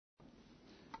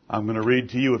I'm going to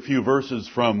read to you a few verses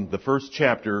from the first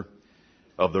chapter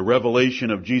of the revelation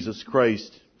of Jesus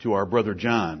Christ to our brother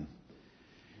John.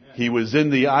 He was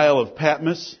in the Isle of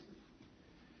Patmos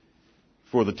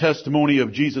for the testimony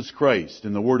of Jesus Christ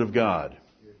in the Word of God.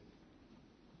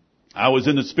 I was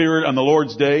in the Spirit on the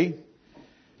Lord's day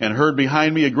and heard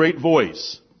behind me a great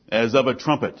voice as of a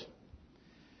trumpet,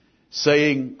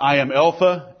 saying, I am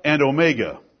Alpha and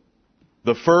Omega,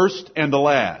 the first and the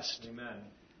last. Amen.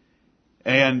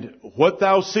 And what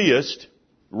thou seest,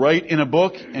 write in a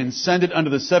book and send it unto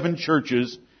the 7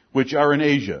 churches which are in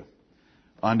Asia,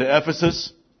 unto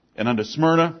Ephesus, and unto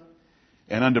Smyrna,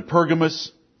 and unto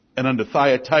Pergamos, and unto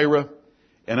Thyatira,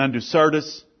 and unto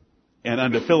Sardis, and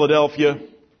unto Philadelphia,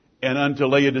 and unto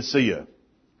Laodicea.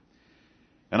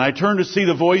 And I turned to see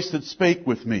the voice that spake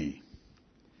with me.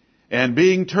 And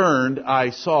being turned, I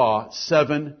saw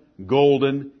 7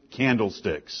 golden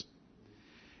candlesticks.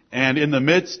 And in the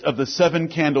midst of the 7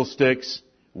 candlesticks,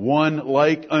 one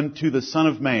like unto the Son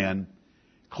of Man,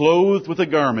 clothed with a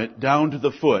garment down to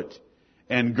the foot,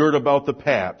 and girt about the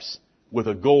paps with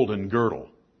a golden girdle.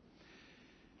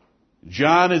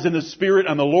 John is in the Spirit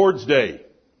on the Lord's day.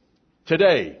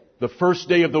 Today, the first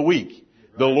day of the week.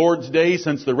 The Lord's day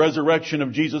since the resurrection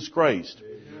of Jesus Christ.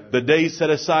 The day set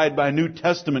aside by New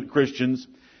Testament Christians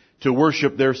to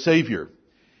worship their Savior.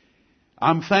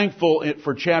 I'm thankful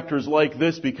for chapters like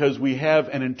this because we have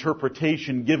an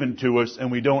interpretation given to us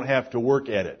and we don't have to work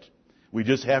at it. We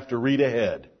just have to read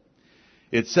ahead.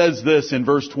 It says this in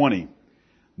verse 20.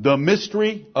 The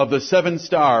mystery of the 7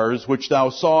 stars which thou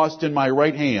sawest in my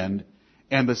right hand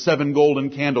and the 7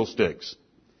 golden candlesticks.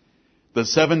 The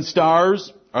 7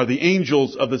 stars are the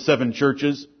angels of the 7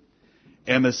 churches,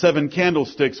 and the 7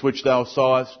 candlesticks which thou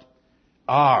sawest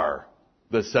are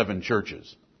the 7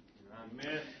 churches.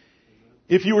 Amen.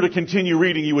 If you were to continue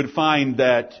reading, you would find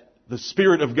that the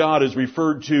Spirit of God is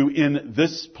referred to in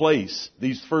this place,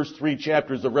 these first 3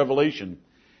 chapters of Revelation,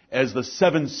 as the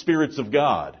 7 spirits of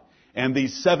God. And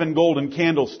these 7 golden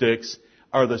candlesticks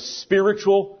are the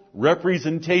spiritual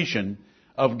representation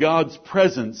of God's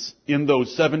presence in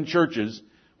those 7 churches,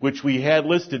 which we had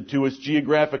listed to us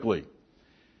geographically.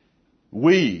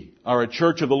 We are a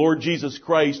church of the Lord Jesus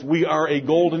Christ. We are a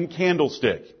golden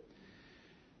candlestick.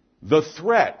 The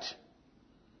threat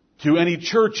to any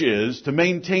church is to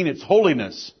maintain its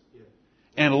holiness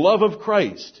and love of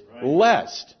Christ,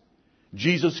 lest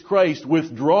Jesus Christ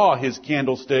withdraw His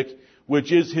candlestick,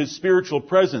 which is His spiritual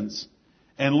presence,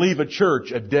 and leave a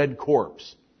church a dead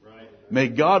corpse. May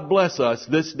God bless us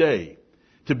this day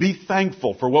to be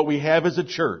thankful for what we have as a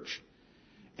church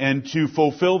and to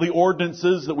fulfill the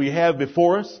ordinances that we have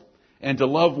before us and to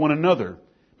love one another,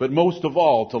 but most of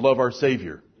all to love our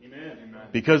Savior. Amen.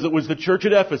 Because it was the church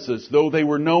at Ephesus, though they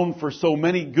were known for so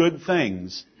many good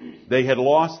things, they had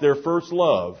lost their first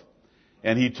love,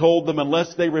 and He told them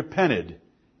unless they repented,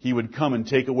 He would come and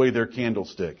take away their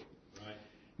candlestick. Right.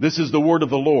 This is the word of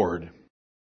the Lord.